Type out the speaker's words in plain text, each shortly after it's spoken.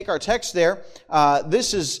take our text there,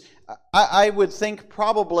 this is, I would think,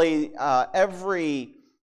 probably every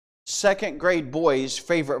second grade boy's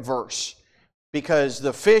favorite verse, because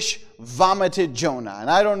the fish vomited Jonah. And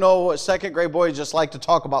I don't know, second grade boys just like to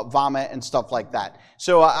talk about vomit and stuff like that.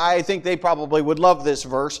 So I think they probably would love this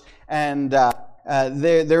verse, and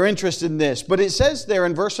they're interested in this. But it says there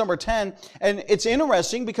in verse number 10, and it's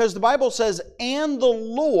interesting because the Bible says, "And the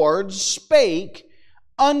Lord spake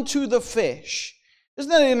unto the fish." Isn't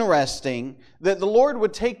that interesting that the Lord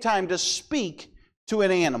would take time to speak to an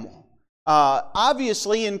animal?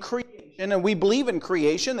 Obviously in creation, and we believe in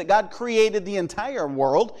creation, that God created the entire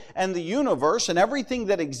world and the universe and everything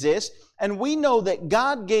that exists. And we know that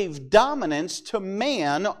God gave dominance to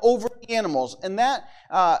man over the animals. And that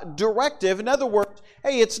directive, in other words,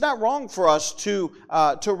 hey, it's not wrong for us to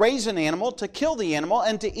raise an animal, to kill the animal,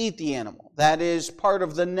 and to eat the animal. That is part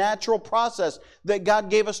of the natural process that God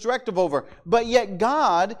gave us directive over. But yet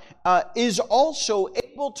God is also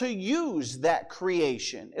able to use that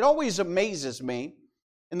creation. It always amazes me.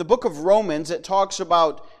 In the book of Romans, it talks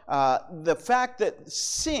about the fact that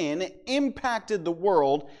sin impacted the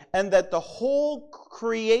world and that the whole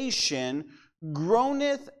creation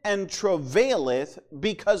groaneth and travaileth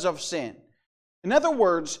because of sin. In other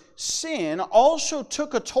words, sin also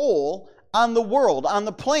took a toll on the world, on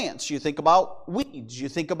the plants. You think about weeds. You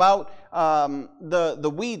think about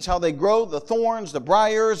the weeds, how they grow, the thorns, the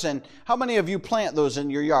briars, and how many of you plant those in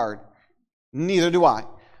your yard? Neither do I.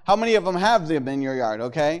 How many of them have them in your yard,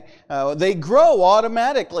 okay? They grow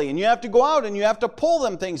automatically, and you have to go out and you have to pull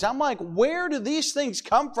them things. I'm like, where do these things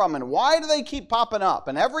come from, and why do they keep popping up?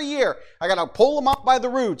 And every year, I got to pull them up by the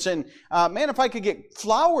roots. And man, if I could get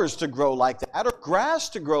flowers to grow like that or grass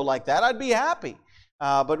to grow like that, I'd be happy.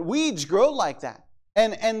 But weeds grow like that.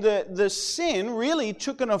 And the sin really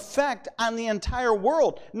took an effect on the entire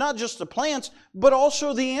world, not just the plants, but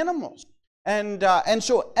also the animals. And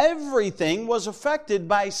so everything was affected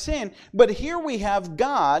by sin. But here we have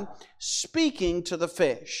God speaking to the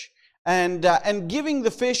fish and giving the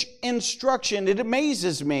fish instruction. It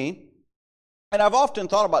amazes me. And I've often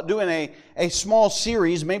thought about doing a small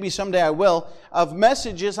series, maybe someday I will, of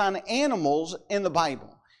messages on animals in the Bible.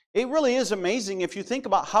 It really is amazing if you think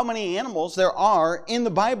about how many animals there are in the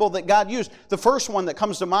Bible that God used. The first one that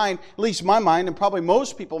comes to mind, at least my mind and probably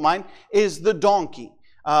most people's mind, is the donkey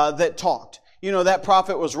that talked. You know, that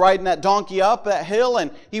prophet was riding that donkey up that hill,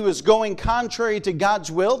 and he was going contrary to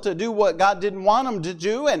God's will to do what God didn't want him to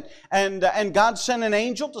do. And God sent an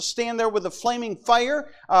angel to stand there with a flaming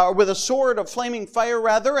fire, with a sword of flaming fire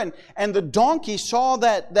rather. And the donkey saw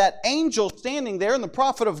that angel standing there, and the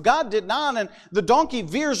prophet of God did not. And the donkey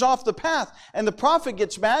veers off the path. And the prophet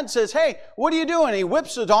gets mad and says, "Hey, what are you doing?" He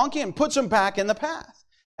whips the donkey and puts him back in the path.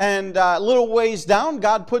 And a little ways down,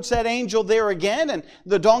 God puts that angel there again, and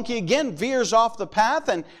the donkey again veers off the path.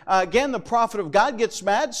 And again, the prophet of God gets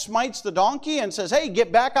mad, smites the donkey, and says, "Hey,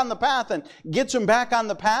 get back on the path," and gets him back on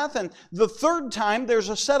the path. And the third time, there's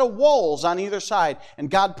a set of walls on either side, and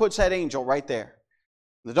God puts that angel right there.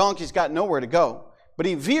 The donkey's got nowhere to go, but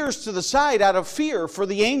he veers to the side out of fear for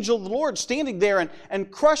the angel of the Lord standing there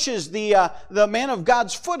and crushes the man of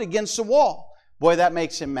God's foot against the wall. Boy, that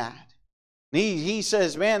makes him mad. He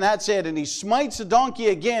says, "Man, that's it." And he smites the donkey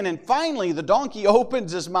again. And finally, the donkey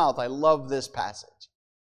opens his mouth. I love this passage.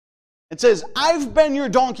 It says, "I've been your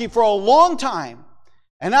donkey for a long time,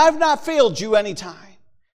 and I've not failed you any time."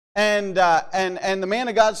 And the man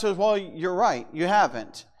of God says, "Well, you're right. You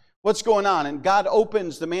haven't. What's going on?" And God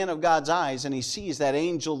opens the man of God's eyes, and he sees that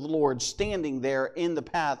angel of the Lord standing there in the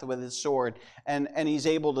path with his sword, and he's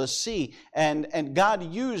able to see. And God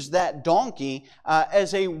used that donkey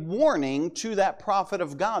as a warning to that prophet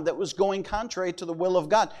of God that was going contrary to the will of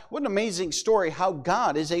God. What an amazing story how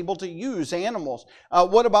God is able to use animals.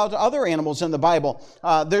 What about other animals in the Bible?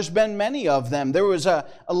 There's been many of them. There was a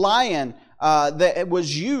lion that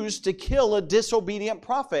was used to kill a disobedient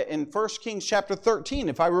prophet in 1 Kings chapter 13,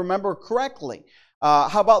 if I remember correctly.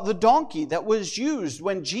 How about the donkey that was used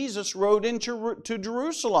when Jesus rode into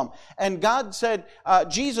Jerusalem? And God said,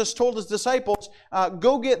 Jesus told his disciples,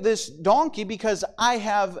 "Go get this donkey because I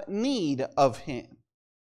have need of him."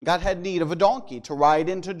 God had need of a donkey to ride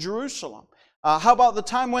into Jerusalem. How about the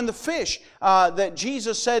time when the fish that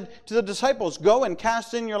Jesus said to the disciples, "Go and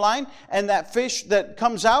cast in your line," and that fish that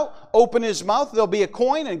comes out, open his mouth, there'll be a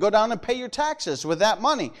coin, and go down and pay your taxes with that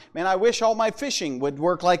money. Man, I wish all my fishing would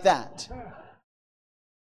work like that.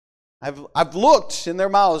 I've looked in their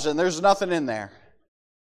mouths and there's nothing in there.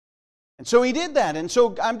 And so he did that. And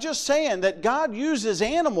so I'm just saying that God uses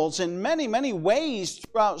animals in many, many ways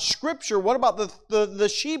throughout Scripture. What about the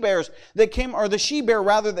she-bears that came, or the she-bear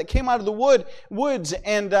rather, that came out of the woods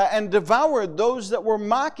and devoured those that were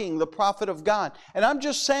mocking the prophet of God? And I'm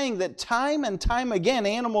just saying that time and time again,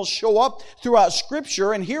 animals show up throughout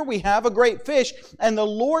Scripture. And here we have a great fish. And the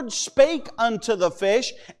Lord spake unto the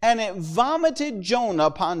fish, and it vomited Jonah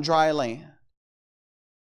upon dry land.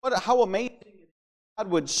 How amazing God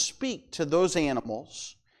would speak to those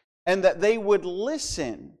animals and that they would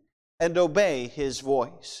listen and obey His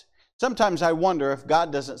voice. Sometimes I wonder if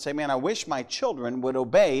God doesn't say, man, I wish my children would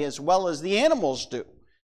obey as well as the animals do.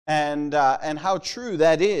 And how true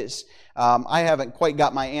that is. I haven't quite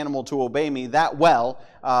got my animal to obey me that well,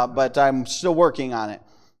 but I'm still working on it.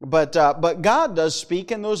 But God does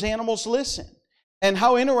speak and those animals listen. And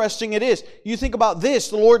how interesting it is. You think about this.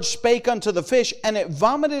 The Lord spake unto the fish, and it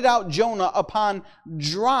vomited out Jonah upon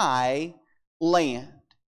dry land.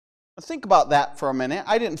 Now think about that for a minute.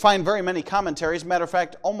 I didn't find very many commentaries. Matter of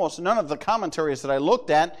fact, almost none of the commentaries that I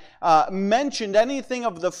looked at mentioned anything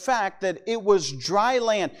of the fact that it was dry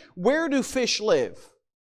land. Where do fish live?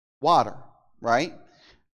 Water, right?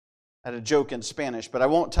 I had a joke in Spanish, but I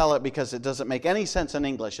won't tell it because it doesn't make any sense in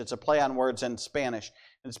English. It's a play on words in Spanish.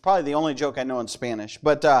 It's probably the only joke I know in Spanish.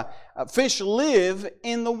 But fish live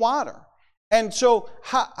in the water. And so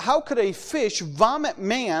how could a fish vomit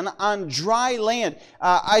man on dry land?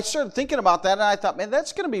 I started thinking about that, and I thought, man,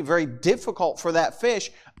 that's going to be very difficult for that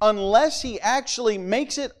fish unless he actually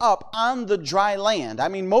makes it up on the dry land. I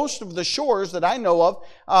mean, most of the shores that I know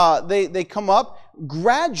of, they come up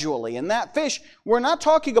gradually. And that fish, we're not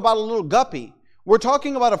talking about a little guppy. We're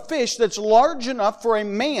talking about a fish that's large enough for a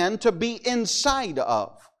man to be inside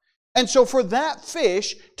of. And so for that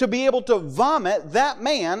fish to be able to vomit that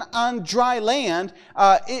man on dry land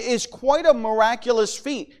is quite a miraculous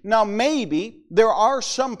feat. Now maybe there are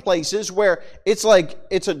some places where it's like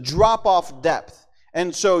it's a drop-off depth.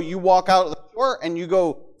 And so you walk out of the shore and you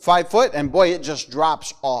go 5 foot and boy, it just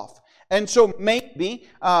drops off. And so maybe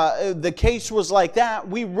the case was like that.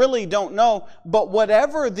 We really don't know. But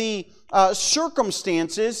whatever the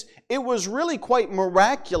circumstances, it was really quite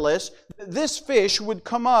miraculous that this fish would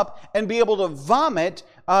come up and be able to vomit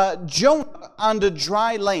Jonah onto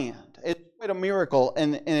dry land. It's quite a miracle,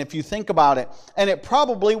 and if you think about it. And it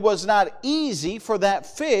probably was not easy for that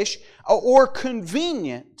fish or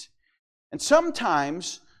convenient. And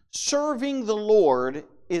sometimes serving the Lord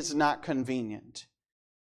is not convenient.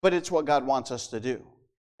 But it's what God wants us to do.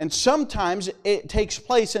 And sometimes it takes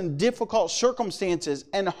place in difficult circumstances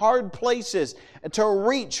and hard places to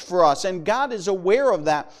reach for us. And God is aware of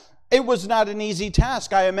that. It was not an easy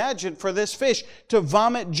task, I imagine, for this fish to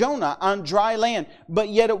vomit Jonah on dry land. But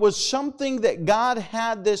yet it was something that God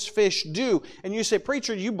had this fish do. And you say,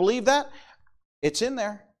 preacher, do you believe that? It's in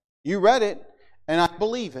there. You read it, and I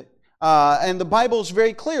believe it. And the Bible is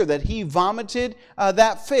very clear that He vomited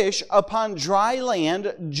that fish upon dry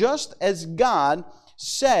land just as God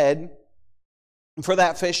said for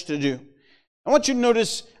that fish to do. I want you to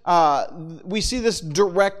notice we see this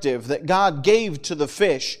directive that God gave to the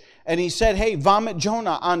fish. And He said, hey, vomit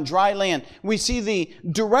Jonah on dry land. We see the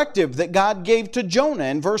directive that God gave to Jonah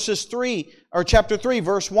in chapter 3,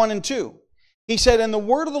 verse 1 and 2. He said, and the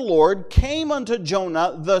word of the Lord came unto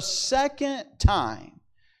Jonah the second time,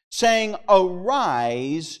 saying,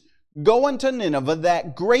 arise, go unto Nineveh,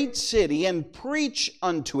 that great city, and preach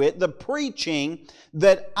unto it the preaching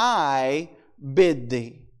that I bid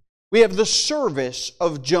thee. We have the service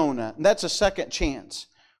of Jonah. And that's a second chance.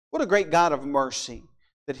 What a great God of mercy,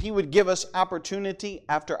 that He would give us opportunity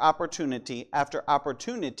after opportunity after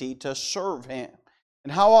opportunity to serve Him.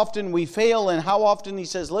 And how often we fail, and how often He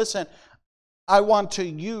says, listen, I want to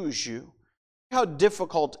use you. How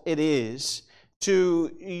difficult it is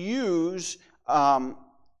to use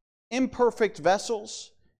imperfect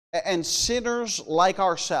vessels and sinners like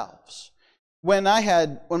ourselves. When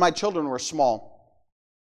my children were small,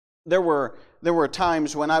 there were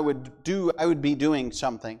times when I would be doing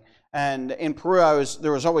something. And in Peru,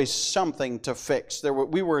 there was always something to fix.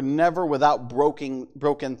 We were never without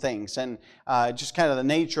broken things. And just kind of the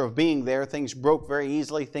nature of being there, things broke very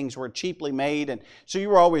easily. Things were cheaply made. And so you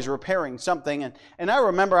were always repairing something. And I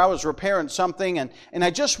remember I was repairing something, and I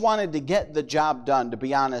just wanted to get the job done, to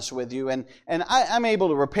be honest with you. And I'm able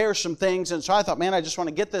to repair some things. And so I thought, man, I just want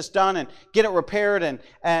to get this done and get it repaired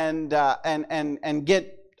and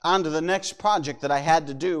get onto the next project that I had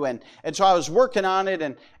to do. And so I was working on it,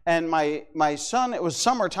 and my son, it was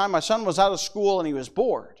summertime, my son was out of school and he was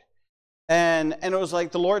bored. And it was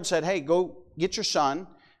like the Lord said, hey, go get your son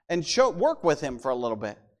and work with him for a little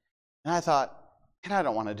bit. And I thought, And I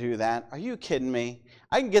don't want to do that. Are you kidding me?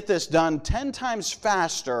 I can get this done 10 times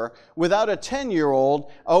faster without a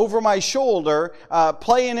 10-year-old over my shoulder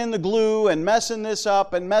playing in the glue and messing this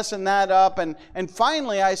up and messing that up. And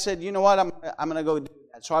finally I said, you know what, I'm going to go do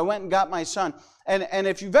that. So I went and got my son. And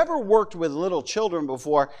if you've ever worked with little children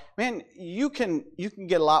before, man, you can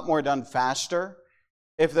get a lot more done faster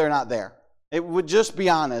if they're not there. It would just be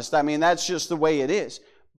honest. I mean, that's just the way it is.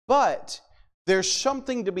 But there's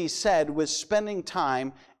something to be said with spending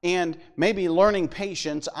time and maybe learning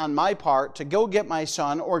patience on my part to go get my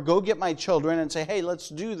son or go get my children and say, hey, let's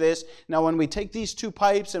do this. Now, when we take these two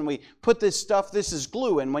pipes and we put this stuff, this is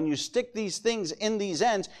glue. And when you stick these things in these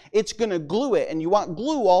ends, it's going to glue it. And you want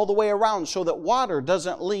glue all the way around so that water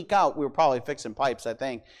doesn't leak out. We were probably fixing pipes, I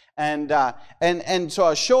think. And so I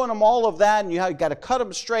was showing them all of that, and you got to cut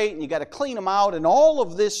them straight, and you got to clean them out, and all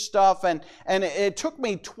of this stuff. And it took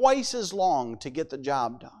me twice as long to get the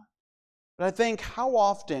job done. But I think how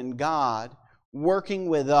often God working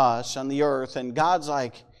with us on the earth, and God's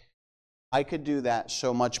like, I could do that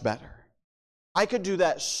so much better. I could do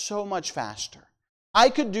that so much faster. I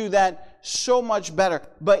could do that so much better.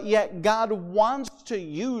 But yet God wants to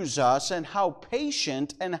use us, and how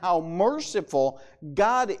patient and how merciful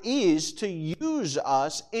God is to use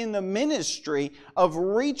us in the ministry of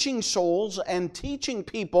reaching souls and teaching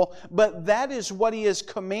people. But that is what He has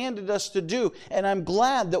commanded us to do. And I'm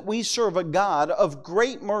glad that we serve a God of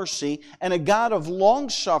great mercy and a God of long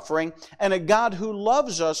suffering and a God who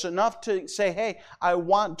loves us enough to say, hey, I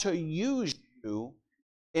want to use you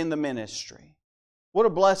in the ministry. What a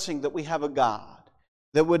blessing that we have a God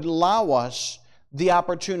that would allow us the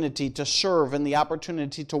opportunity to serve and the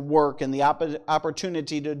opportunity to work and the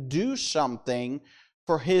opportunity to do something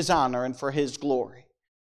for His honor and for His glory.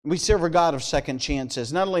 We serve a God of second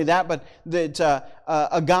chances. Not only that, but that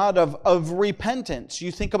a God of repentance.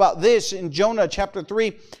 You think about this in Jonah chapter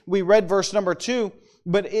 3, we read verse number 2.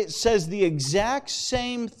 But it says the exact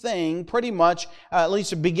same thing, pretty much, at least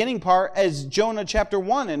the beginning part, as Jonah chapter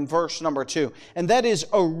 1 in verse number 2. And that is,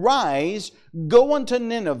 arise, go unto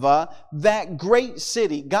Nineveh, that great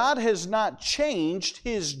city. God has not changed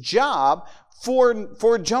His job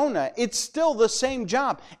for Jonah. It's still the same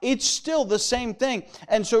job. It's still the same thing.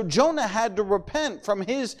 And so Jonah had to repent from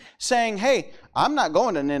his saying, hey, I'm not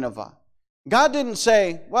going to Nineveh. God didn't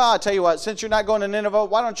say, well, I'll tell you what, since you're not going to Nineveh,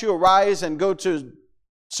 why don't you arise and go to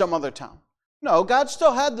some other town? No, God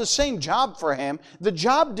still had the same job for him. The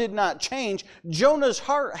job did not change. Jonah's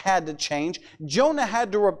heart had to change. Jonah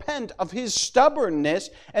had to repent of his stubbornness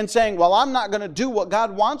and saying, well, I'm not going to do what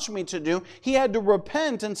God wants me to do. He had to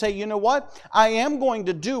repent and say, you know what? I am going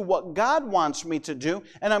to do what God wants me to do,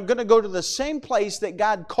 and I'm going to go to the same place that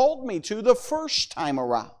God called me to the first time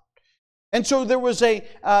around. And so there was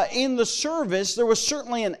in the service, there was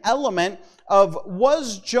certainly an element of,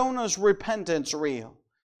 was Jonah's repentance real?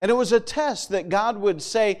 And it was a test that God would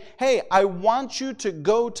say, hey, I want you to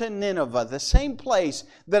go to Nineveh, the same place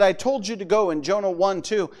that I told you to go in Jonah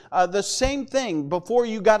 1:2. The same thing before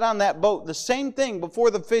you got on that boat, the same thing before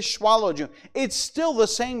the fish swallowed you. It's still the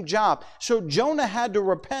same job. So Jonah had to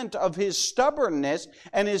repent of his stubbornness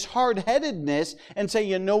and his hard-headedness and say,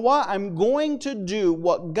 you know what? I'm going to do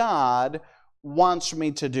what God wants me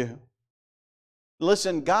to do.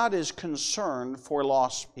 Listen, God is concerned for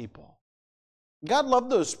lost people. God loved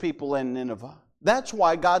those people in Nineveh. That's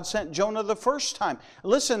why God sent Jonah the first time.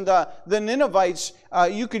 Listen, the Ninevites,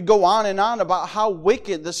 you could go on and on about how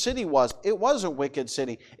wicked the city was. It was a wicked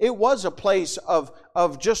city. It was a place of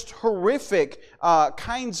just horrific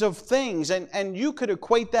kinds of things. And you could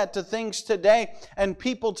equate that to things today and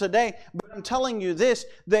people today. But I'm telling you this,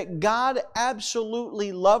 that God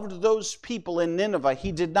absolutely loved those people in Nineveh.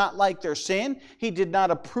 He did not like their sin. He did not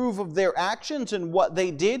approve of their actions and what they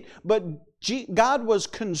did. But God was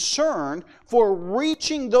concerned for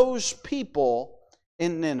reaching those people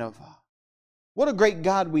in Nineveh. What a great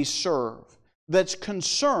God we serve that's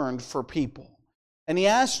concerned for people. And He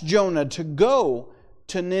asked Jonah to go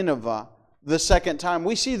to Nineveh the second time.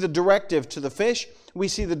 We see the directive to the fish. We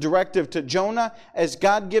see the directive to Jonah as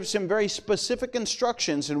God gives him very specific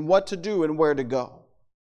instructions in what to do and where to go.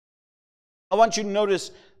 I want you to notice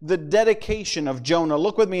the dedication of Jonah.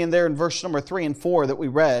 Look with me in there in verse number 3 and 4 that we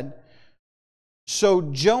read. So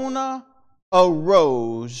Jonah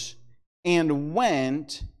arose and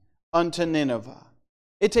went unto Nineveh.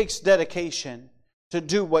 It takes dedication to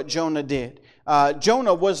do what Jonah did.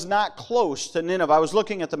 Jonah was not close to Nineveh. I was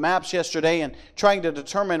looking at the maps yesterday and trying to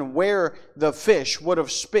determine where the fish would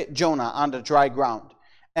have spit Jonah onto dry ground.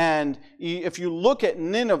 And if you look at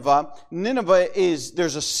Nineveh,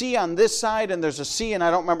 there's a sea on this side and there's a sea, and I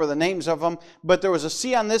don't remember the names of them, but there was a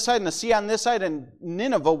sea on this side and a sea on this side, and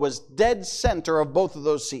Nineveh was dead center of both of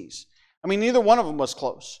those seas. I mean, neither one of them was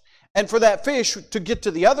close. And for that fish to get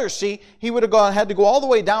to the other sea, he would have had to go all the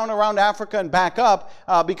way down around Africa and back up,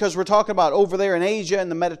 because we're talking about over there in Asia and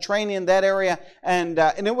the Mediterranean, that area, and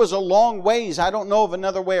it was a long ways. I don't know of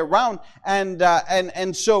another way around,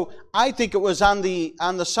 and so I think it was on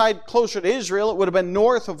the side closer to Israel. It would have been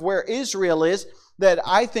north of where Israel is. That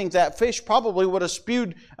I think that fish probably would have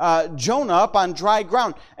spewed Jonah up on dry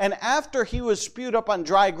ground. And after he was spewed up on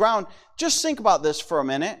dry ground, just think about this for a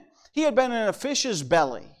minute. He had been in a fish's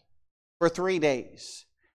belly for 3 days.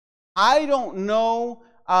 I don't know.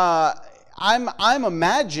 I'm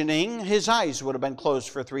imagining his eyes would have been closed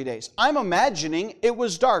for 3 days. I'm imagining it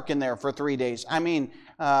was dark in there for 3 days. I mean,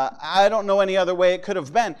 I don't know any other way it could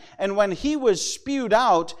have been. And when he was spewed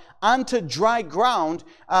out onto dry ground,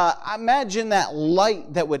 imagine that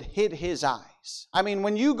light that would hit his eyes. I mean,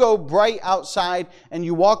 when you go bright outside and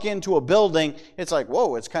you walk into a building, it's like,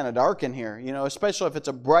 whoa, it's kind of dark in here, especially if it's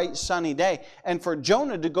a bright, sunny day. And for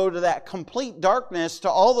Jonah to go to that complete darkness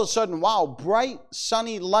to all of a sudden, wow, bright,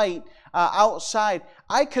 sunny light outside,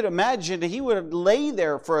 I could imagine he would lay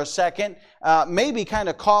there for a second, maybe kind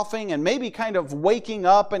of coughing and maybe kind of waking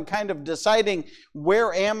up and kind of deciding,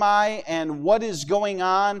 where am I and what is going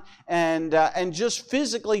on, and just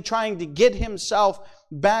physically trying to get himself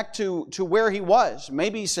back to where he was.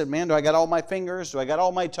 Maybe he said, man, do I got all my fingers? Do I got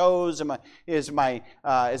all my toes?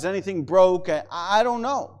 Is anything broke? I don't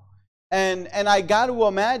know. And I got to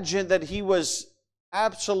imagine that he was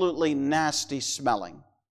absolutely nasty smelling.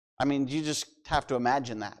 I mean, you just have to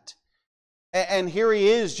imagine that. And here he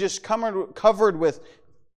is, just covered with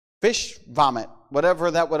fish vomit,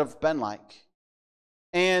 whatever that would have been like.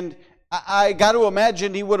 And I got to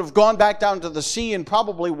imagine he would have gone back down to the sea and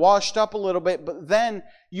probably washed up a little bit, but then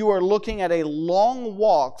you are looking at a long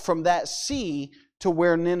walk from that sea to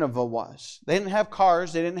where Nineveh was. They didn't have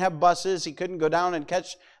cars, they didn't have buses, he couldn't go down and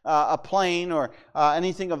catch a plane or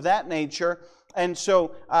anything of that nature. And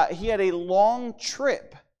so he had a long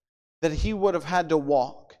trip that he would have had to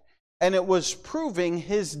walk. And it was proving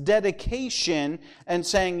his dedication and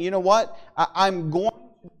saying, you know what, I'm going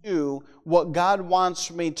to do what God wants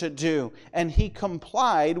me to do. And he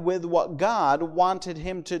complied with what God wanted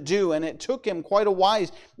him to do. And it took him quite a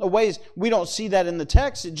ways. We don't see that in the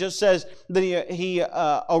text. It just says that he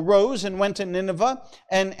arose and went to Nineveh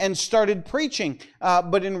and started preaching.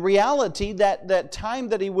 But in reality, that time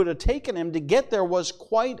that he would have taken him to get there was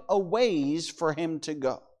quite a ways for him to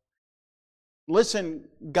go. Listen,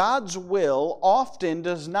 God's will often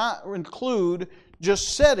does not include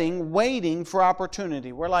just sitting, waiting for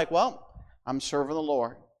opportunity. We're like, well, I'm serving the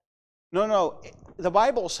Lord. No. The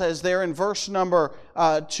Bible says there in verse number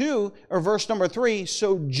 2 or verse number 3,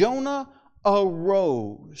 so Jonah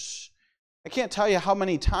arose. I can't tell you how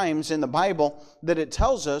many times in the Bible that it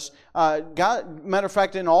tells us, matter of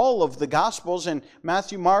fact, in all of the Gospels, in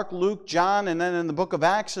Matthew, Mark, Luke, John, and then in the book of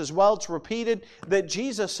Acts as well, it's repeated that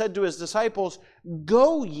Jesus said to his disciples,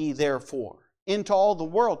 go ye therefore into all the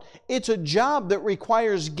world. It's a job that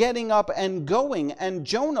requires getting up and going. And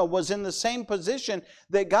Jonah was in the same position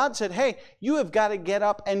that God said, hey, you have got to get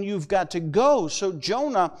up and you've got to go. So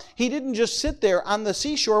Jonah, he didn't just sit there on the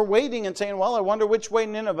seashore waiting and saying, well, I wonder which way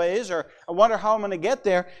Nineveh is, or I wonder how I'm going to get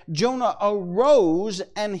there. Jonah arose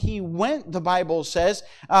and he went, the Bible says,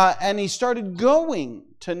 and he started going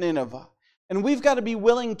to Nineveh. And we've got to be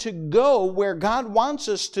willing to go where God wants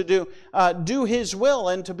us to do His will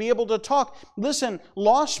and to be able to talk. Listen,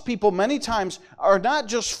 lost people many times are not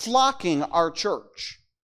just flocking our church.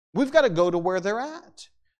 We've got to go to where they're at.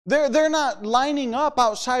 They're not lining up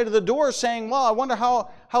outside of the door saying, well, I wonder how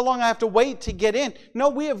long I have to wait to get in. No,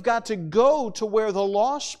 we have got to go to where the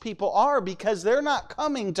lost people are because they're not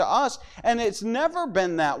coming to us, and it's never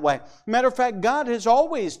been that way. Matter of fact, God has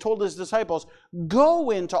always told His disciples, go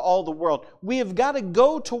into all the world. We have got to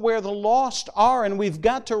go to where the lost are, and we've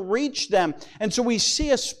got to reach them. And so we see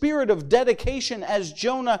a spirit of dedication as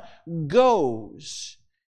Jonah goes.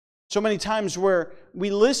 So many times where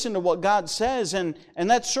we listen to what God says, and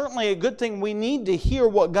that's certainly a good thing. We need to hear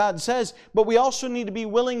what God says, but we also need to be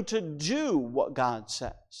willing to do what God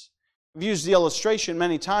says. I've used the illustration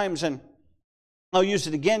many times, and I'll use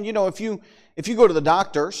it again. You know, if you go to the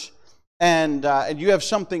doctors and you have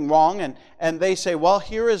something wrong, and they say, well,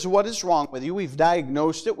 here is what is wrong with you. We've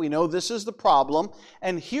diagnosed it. We know this is the problem,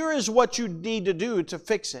 and here is what you need to do to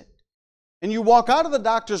fix it. And you walk out of the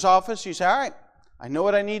doctor's office, you say, all right, I know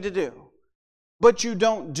what I need to do. But you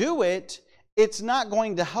don't do it, it's not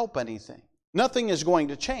going to help anything. Nothing is going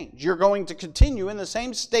to change. You're going to continue in the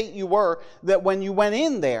same state you were that when you went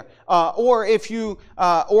in there, or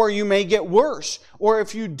you may get worse. Or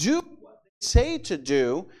if you do what they say to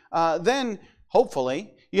do, then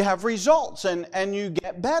hopefully you have results and you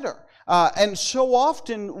get better. And so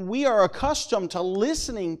often we are accustomed to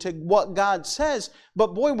listening to what God says, but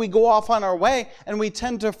boy, we go off on our way and we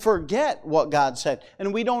tend to forget what God said.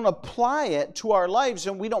 And we don't apply it to our lives,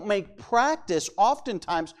 and we don't make practice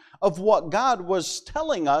oftentimes of what God was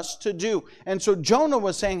telling us to do. And so Jonah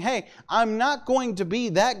was saying, hey, I'm not going to be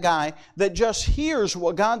that guy that just hears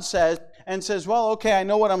what God says and says, well, okay, I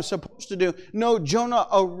know what I'm supposed to do. No, Jonah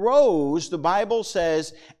arose, the Bible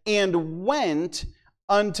says, and went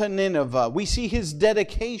unto Nineveh. We see his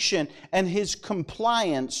dedication and his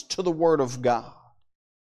compliance to the Word of God.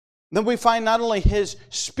 Then we find not only his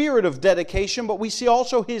spirit of dedication, but we see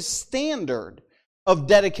also his standard of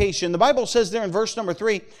dedication. The Bible says there in verse number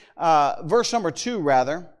 2,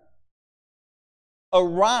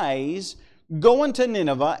 arise, go unto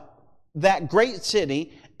Nineveh, that great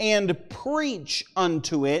city, and preach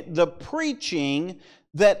unto it the preaching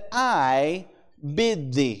that I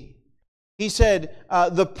bid thee. He said,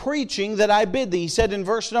 the preaching that I bid thee. He said in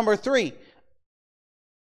verse number 3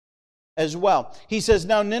 as well. He says,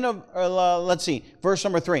 now Nineveh, verse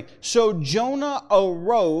number 3. So Jonah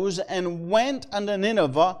arose and went unto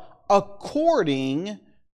Nineveh according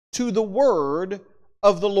to the word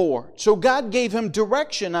of the Lord. So God gave him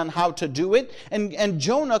direction on how to do it, and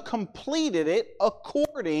Jonah completed it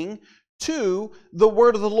according to the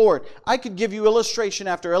word of the Lord. I could give you illustration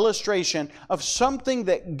after illustration of something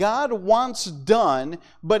that God wants done,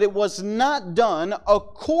 but it was not done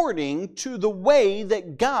according to the way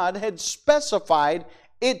that God had specified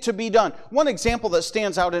it to be done. One example that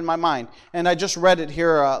stands out in my mind, and I just read it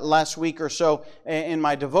here last week or so in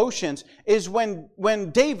my devotions, is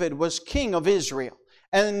when David was king of Israel.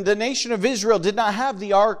 And the nation of Israel did not have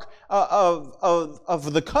the Ark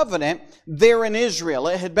of the Covenant there in Israel.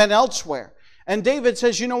 It had been elsewhere. And David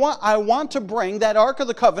says, you know what? I want to bring that Ark of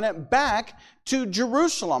the Covenant back to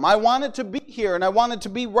Jerusalem. I want it to be here, and I want it to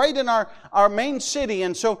be right in our main city.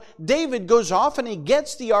 And so David goes off and he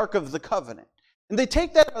gets the Ark of the Covenant. And they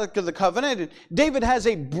take that Ark of the Covenant, and David has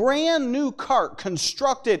a brand new cart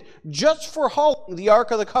constructed just for hauling the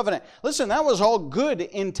Ark of the Covenant. Listen, that was all good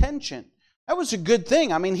intention. That was a good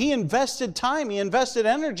thing. I mean, he invested time, he invested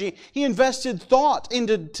energy, he invested thought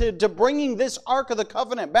into bringing this Ark of the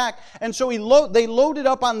Covenant back. And so they loaded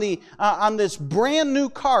up on this brand new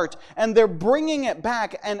cart, and they're bringing it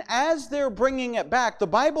back. And as they're bringing it back, the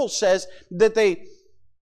Bible says that I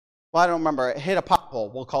don't remember, it hit a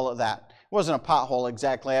pothole, we'll call it that. It wasn't a pothole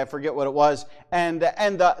exactly, I forget what it was. And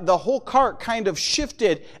the whole cart kind of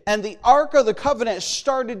shifted, and the Ark of the Covenant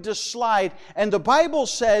started to slide. And the Bible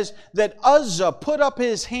says that Uzzah put up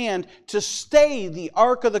his hand to stay the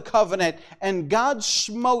Ark of the Covenant, and God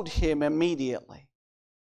smote him immediately.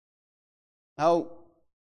 Now,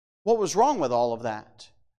 what was wrong with all of that?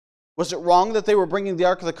 Was it wrong that they were bringing the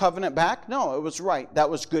Ark of the Covenant back? No, it was right. That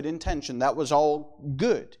was good intention. That was all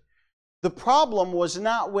good. The problem was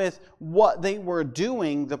not with what they were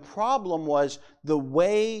doing. The problem was the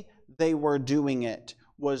way they were doing it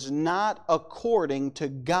was not according to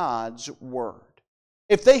God's Word.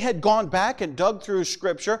 If they had gone back and dug through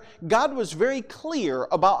Scripture, God was very clear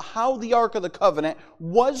about how the Ark of the Covenant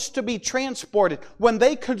was to be transported. When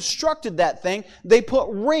they constructed that thing, they put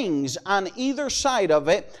rings on either side of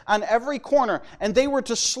it, on every corner, and they were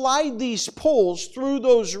to slide these poles through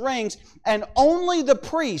those rings, and only the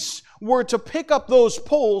priests were to pick up those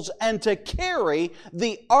poles and to carry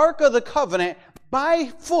the Ark of the Covenant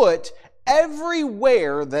by foot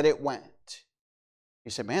everywhere that it went.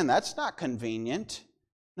 You say, man, that's not convenient.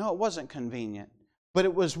 No, it wasn't convenient, but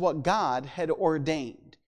it was what God had ordained.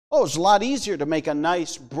 Oh, it was a lot easier to make a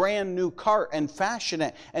nice brand new cart and fashion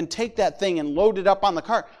it and take that thing and load it up on the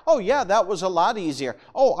cart. Oh yeah, that was a lot easier.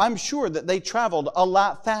 Oh, I'm sure that they traveled a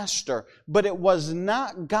lot faster, but it was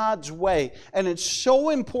not God's way. And it's so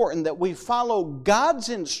important that we follow God's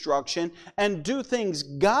instruction and do things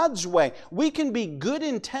God's way. We can be good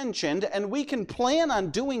intentioned and we can plan on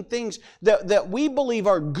doing things that we believe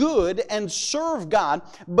are good and serve God,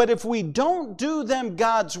 but if we don't do them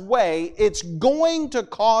God's way, it's going to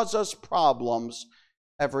cause us problems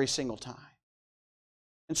every single time.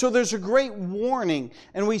 And so there's a great warning,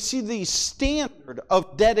 and we see the standard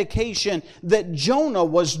of dedication that Jonah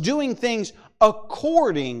was doing things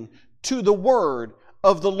according to the word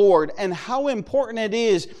of the Lord, and how important it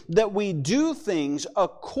is that we do things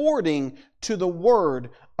according to the word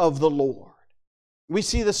of the Lord. We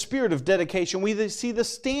see the spirit of dedication. We see the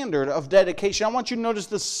standard of dedication. I want you to notice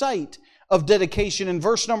the sight of dedication. In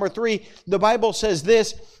verse number 3, the Bible says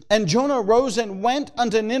this, "And Jonah rose and went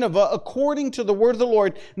unto Nineveh according to the word of the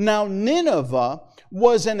Lord. Now Nineveh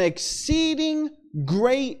was an exceeding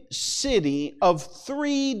great city of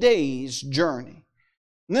 3 days' journey."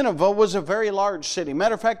 Nineveh was a very large city.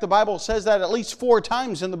 Matter of fact, the Bible says that at least 4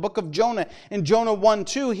 times in the book of Jonah. In Jonah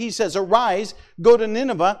 1:2, he says, "Arise, go to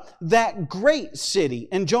Nineveh, that great city."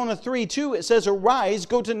 In Jonah 3:2, it says, "Arise,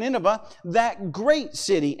 go to Nineveh, that great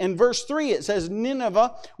city." In verse 3, it says,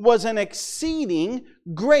 "Nineveh was an exceeding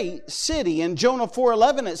great city." In Jonah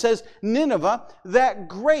 4:11, it says, "Nineveh, that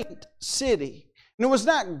great city." And it was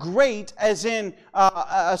not great as in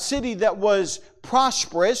a city that was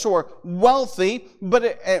prosperous or wealthy, but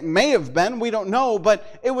it may have been, we don't know,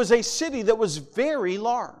 but it was a city that was very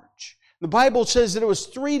large. The Bible says that it was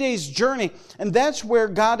 3 days' journey, and that's where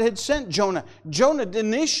God had sent Jonah. Jonah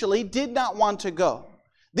initially did not want to go.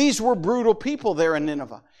 These were brutal people there in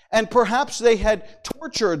Nineveh. And perhaps they had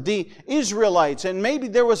tortured the Israelites, and maybe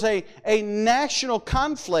there was a national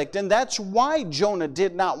conflict, and that's why Jonah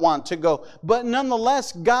did not want to go. But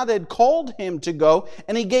nonetheless, God had called him to go,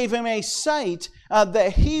 and He gave him a site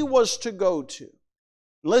that he was to go to.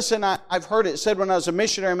 Listen, I've heard it said when I was a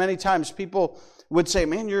missionary many times, people would say,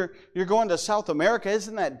 "Man, you're going to South America.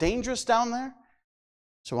 Isn't that dangerous down there?"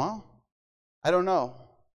 So, well, I don't know.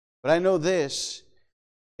 But I know this.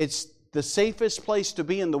 It's the safest place to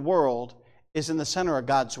be in the world is in the center of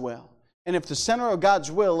God's will. And if the center of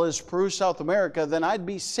God's will is Peru, South America, then I'd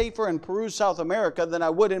be safer in Peru, South America than I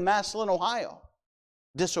would in Massillon, Ohio,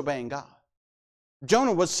 disobeying God.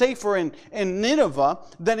 Jonah was safer in Nineveh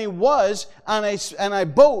than he was on a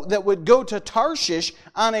boat that would go to Tarshish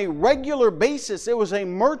on a regular basis. It was a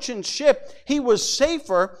merchant ship. He was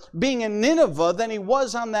safer being in Nineveh than he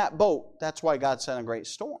was on that boat. That's why God sent a great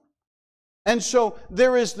storm. And so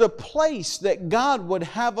there is the place that God would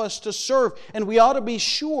have us to serve, and we ought to be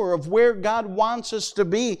sure of where God wants us to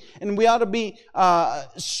be, and we ought to be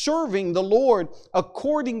serving the Lord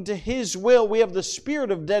according to His will. We have the spirit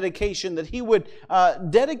of dedication that He would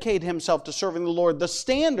dedicate Himself to serving the Lord, the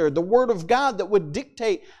standard, the Word of God that would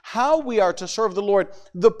dictate how we are to serve the Lord,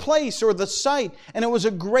 the place or the site. And it was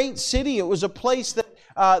a great city. It was a place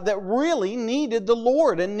that really needed the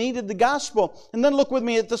Lord and needed the gospel. And then look with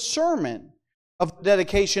me at the sermon of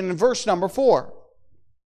dedication in verse number 4.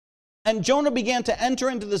 "And Jonah began to enter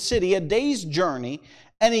into the city a day's journey,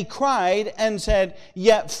 and he cried and said,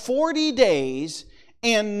 Yet 40 days,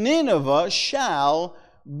 and Nineveh shall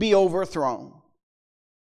be overthrown."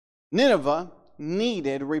 Nineveh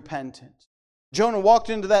needed repentance. Jonah walked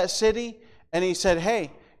into that city, and he said, "Hey,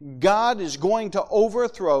 God is going to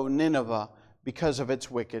overthrow Nineveh because of its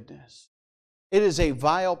wickedness. It is a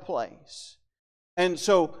vile place." And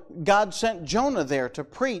so God sent Jonah there to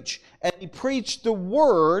preach. And he preached the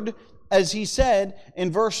word, as he said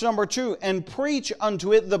in verse number 2, "And preach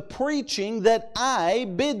unto it the preaching that I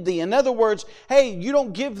bid thee." In other words, hey, you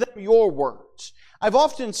don't give them your words. I've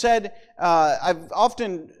often said, I've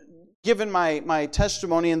often given my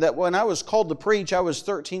testimony in that when I was called to preach, I was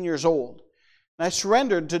 13 years old. And I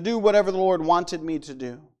surrendered to do whatever the Lord wanted me to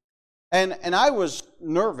do. And I was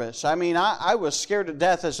nervous. I mean, I was scared to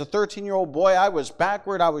death as a 13-year-old boy. I was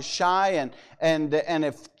backward. I was shy. And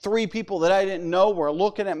if 3 people that I didn't know were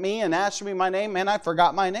looking at me and asking me my name, man, I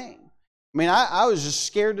forgot my name. I mean, I was just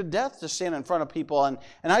scared to death to stand in front of people. And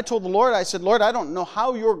I told the Lord, I said, "Lord, I don't know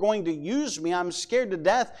how you're going to use me. I'm scared to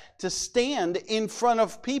death to stand in front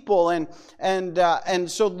of people." And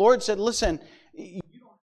so the Lord said, "Listen, you don't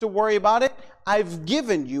have to worry about it. I've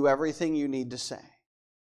given you everything you need to say."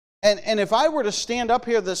 And if I were to stand up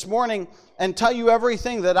here this morning and tell you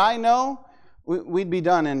everything that I know, we'd be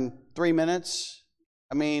done in 3 minutes.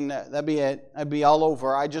 I mean, that'd be it. I'd be all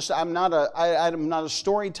over. I'm not a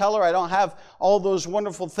storyteller. I don't have all those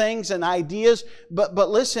wonderful things and ideas.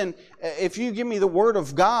 But listen, if you give me the Word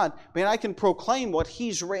of God, man, I can proclaim what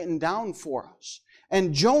He's written down for us.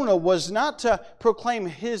 And Jonah was not to proclaim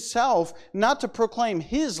himself, not to proclaim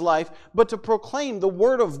his life, but to proclaim the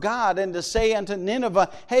Word of God and to say unto Nineveh,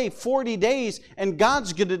 hey, 40 days and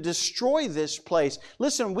God's going to destroy this place.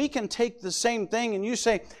 Listen, we can take the same thing and you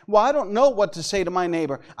say, well, I don't know what to say to my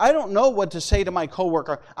neighbor. I don't know what to say to my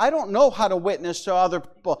coworker. I don't know how to witness to other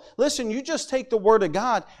people. Listen, you just take the Word of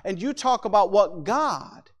God and you talk about what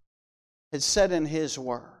God has said in His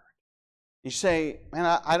Word. You say,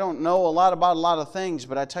 man, I don't know a lot about a lot of things,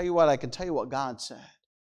 but I tell you what, I can tell you what God said.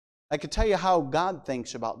 I can tell you how God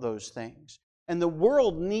thinks about those things. And the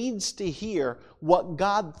world needs to hear what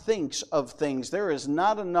God thinks of things. There is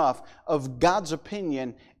not enough of God's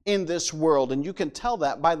opinion in this world. And you can tell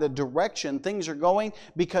that by the direction things are going,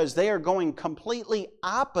 because they are going completely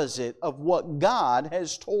opposite of what God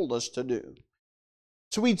has told us to do.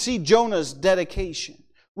 So we see Jonah's dedication.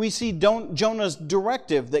 We see Jonah's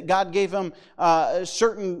directive that God gave him a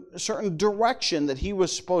certain direction that he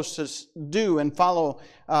was supposed to do and follow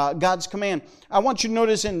God's command. I want you to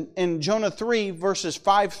notice in Jonah 3, verses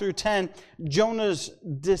 5 through 10, Jonah's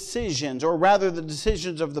decisions, or rather the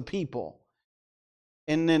decisions of the people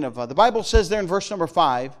in Nineveh. The Bible says there in verse number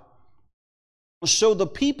 5, "So the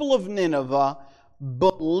people of Nineveh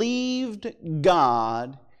believed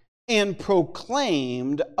God and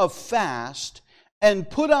proclaimed a fast and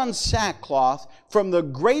put on sackcloth, from the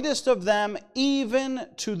greatest of them even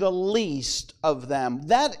to the least of them."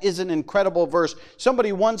 That is an incredible verse.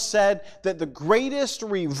 Somebody once said that the greatest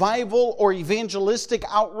revival or evangelistic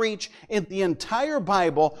outreach in the entire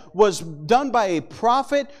Bible was done by a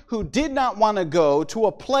prophet who did not want to go to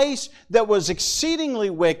a place that was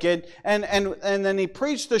exceedingly wicked, and then he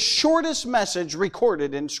preached the shortest message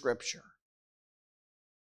recorded in Scripture.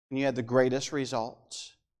 And you had the greatest results.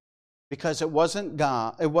 Because it wasn't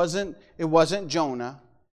God, it wasn't Jonah,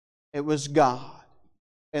 it was God.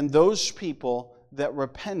 And those people that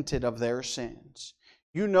repented of their sins.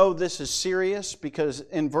 You know this is serious because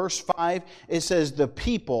in verse 5 it says the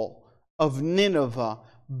people of Nineveh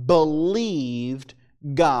believed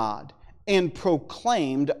God and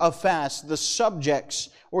proclaimed a fast. The subjects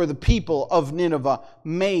or the people of Nineveh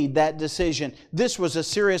made that decision. This was a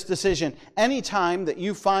serious decision. Anytime that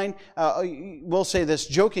you find, we'll say this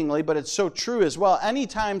jokingly, but it's so true as well,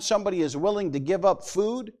 anytime somebody is willing to give up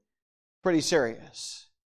food, pretty serious.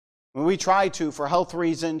 When we try to, for health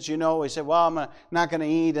reasons, we say, well, I'm not going to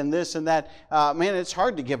eat and this and that. Man, it's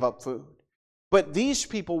hard to give up food. But these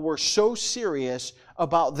people were so serious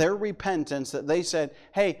about their repentance that they said,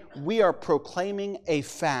 hey, we are proclaiming a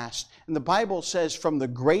fast. And the Bible says from the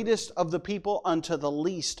greatest of the people unto the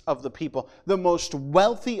least of the people. The most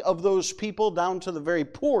wealthy of those people down to the very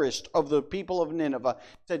poorest of the people of Nineveh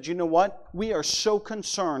said, you know what? We are so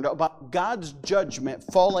concerned about God's judgment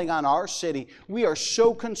falling on our city. We are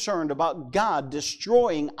so concerned about God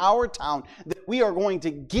destroying our town that we are going to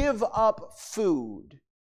give up food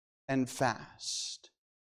and fast.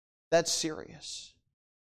 That's serious.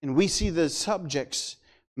 And we see the subjects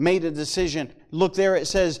made a decision. Look there, it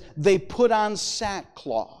says they put on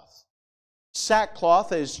sackcloth.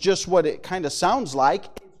 Sackcloth is just what it kind of sounds like.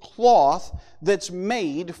 Cloth that's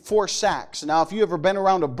made for sacks. Now, if you've ever been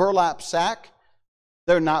around a burlap sack,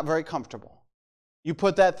 they're not very comfortable. You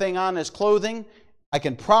put that thing on as clothing, I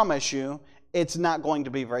can promise you it's not going to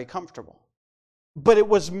be very comfortable. But it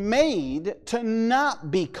was made to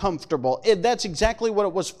not be comfortable. That's exactly what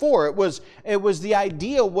it was for. It was the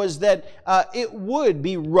idea was that it would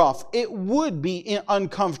be rough. It would be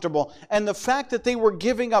uncomfortable. And the fact that they were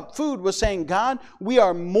giving up food was saying, God, we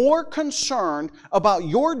are more concerned about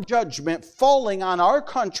your judgment falling on our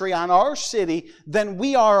country, on our city, than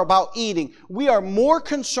we are about eating. We are more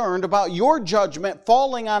concerned about your judgment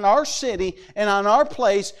falling on our city and on our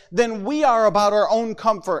place than we are about our own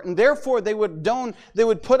comfort. And therefore they would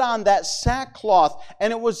put on that sackcloth,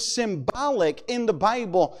 and it was symbolic in the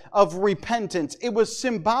Bible of repentance. It was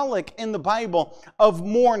symbolic in the Bible of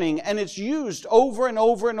mourning, and it's used over and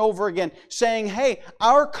over and over again, saying, hey,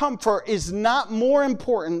 our comfort is not more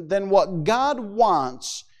important than what God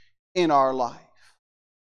wants in our life.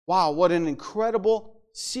 Wow, what an incredible,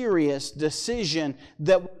 serious decision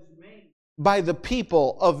that was by the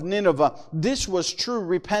people of Nineveh. This was true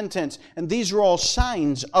repentance, and these are all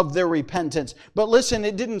signs of their repentance. But listen,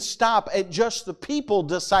 it didn't stop at just the people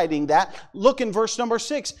deciding that. Look in verse number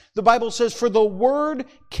 6. The Bible says, for the word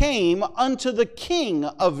came unto the king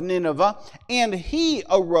of Nineveh, and he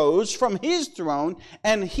arose from his throne,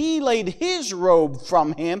 and he laid his robe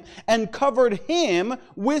from him, and covered him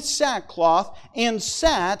with sackcloth, and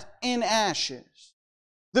sat in ashes.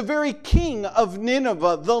 The very king of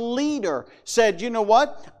Nineveh, the leader, said, you know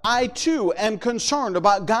what? I too am concerned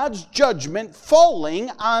about God's judgment falling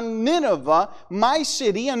on Nineveh, my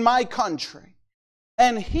city and my country.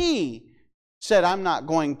 And he said, I'm not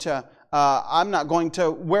going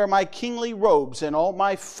to wear my kingly robes and all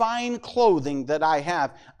my fine clothing that I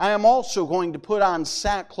have. I am also going to put on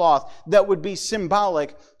sackcloth that would be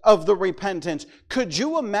symbolic of the repentance. Could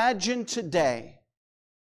you imagine today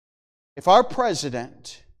if our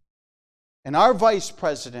president and our vice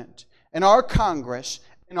president and our Congress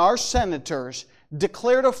and our senators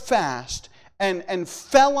declared a fast and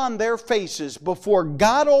fell on their faces before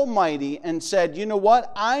God Almighty and said, you know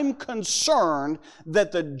what? I'm concerned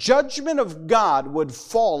that the judgment of God would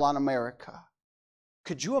fall on America.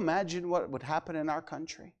 Could you imagine what would happen in our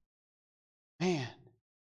country? Man,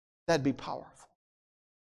 that'd be powerful.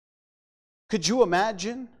 Could you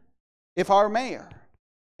imagine if our mayor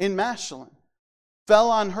in Massillon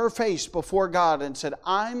fell on her face before God and said,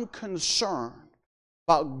 I'm concerned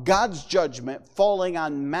about God's judgment falling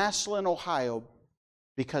on Massillon, Ohio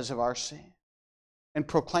because of our sin, and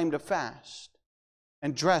proclaimed a fast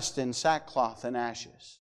and dressed in sackcloth and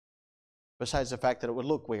ashes. Besides the fact that it would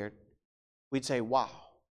look weird, we'd say, wow,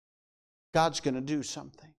 God's going to do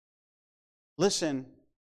something. Listen,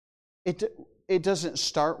 it doesn't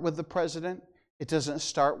start with the president. It doesn't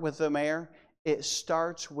start with the mayor. It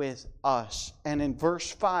starts with us. And in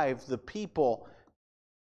verse 5, the people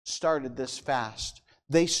started this fast.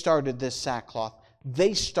 They started this sackcloth.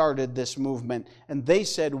 They started this movement. And they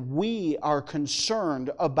said, we are concerned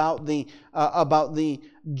about the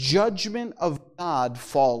judgment of God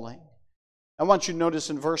falling. I want you to notice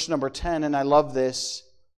in verse number 10, and I love this,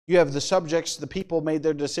 you have the subjects, the people made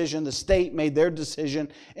their decision, the state made their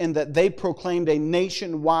decision, in that they proclaimed a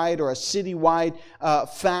nationwide or a citywide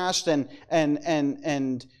fast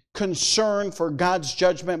and concern for God's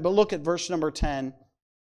judgment. But look at verse number 10.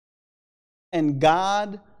 And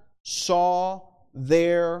God saw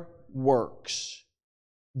their works,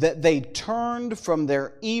 that they turned from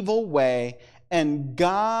their evil way, and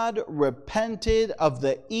God repented of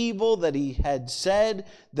the evil that He had said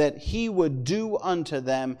that He would do unto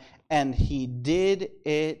them, and He did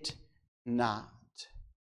it not.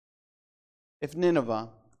 If Nineveh,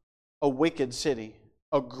 a wicked city,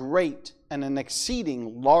 a great and an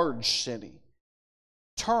exceeding large city,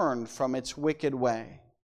 turned from its wicked way,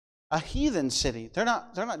 a heathen city, they're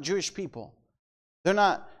not Jewish people. They're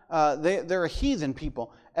a heathen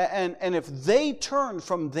people. And if they turned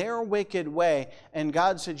from their wicked way, and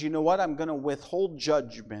God said, you know what, I'm going to withhold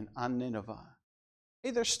judgment on Nineveh.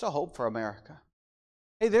 Hey, there's still hope for America.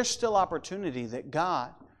 Hey, there's still opportunity that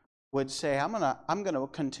God would say, I'm going to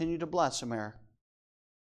continue to bless America.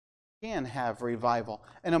 Can have revival.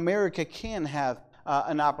 And America can have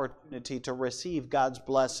an opportunity to receive God's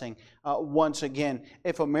blessing once again.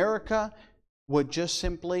 If America would just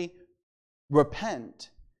simply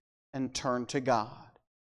repent and turn to God.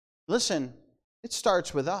 Listen, it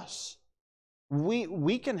starts with us.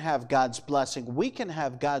 We can have God's blessing. We can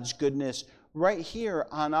have God's goodness right here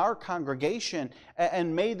on our congregation.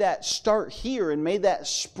 And may that start here, and may that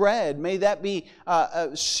spread. May that be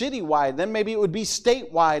citywide. Then maybe it would be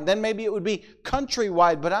statewide. Then maybe it would be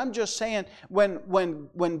countrywide. But I'm just saying,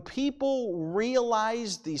 when people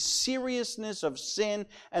realize the seriousness of sin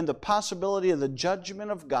and the possibility of the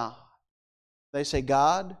judgment of God, they say,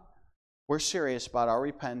 God, we're serious about our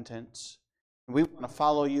repentance. We want to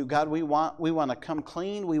follow you. God, we want to come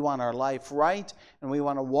clean. We want our life right. And we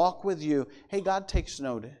want to walk with you. Hey, God takes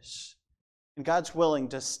notice. And God's willing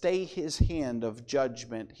to stay His hand of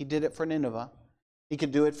judgment. He did it for Nineveh. He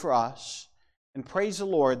can do it for us. And praise the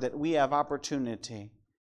Lord that we have opportunity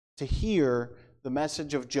to hear the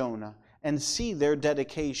message of Jonah and see their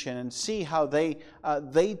dedication and see how they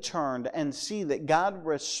turned and see that God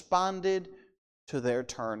responded to their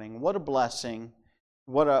turning. What a blessing.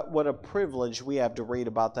 What a privilege we have to read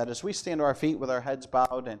about that. As we stand to our feet with our heads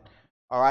bowed and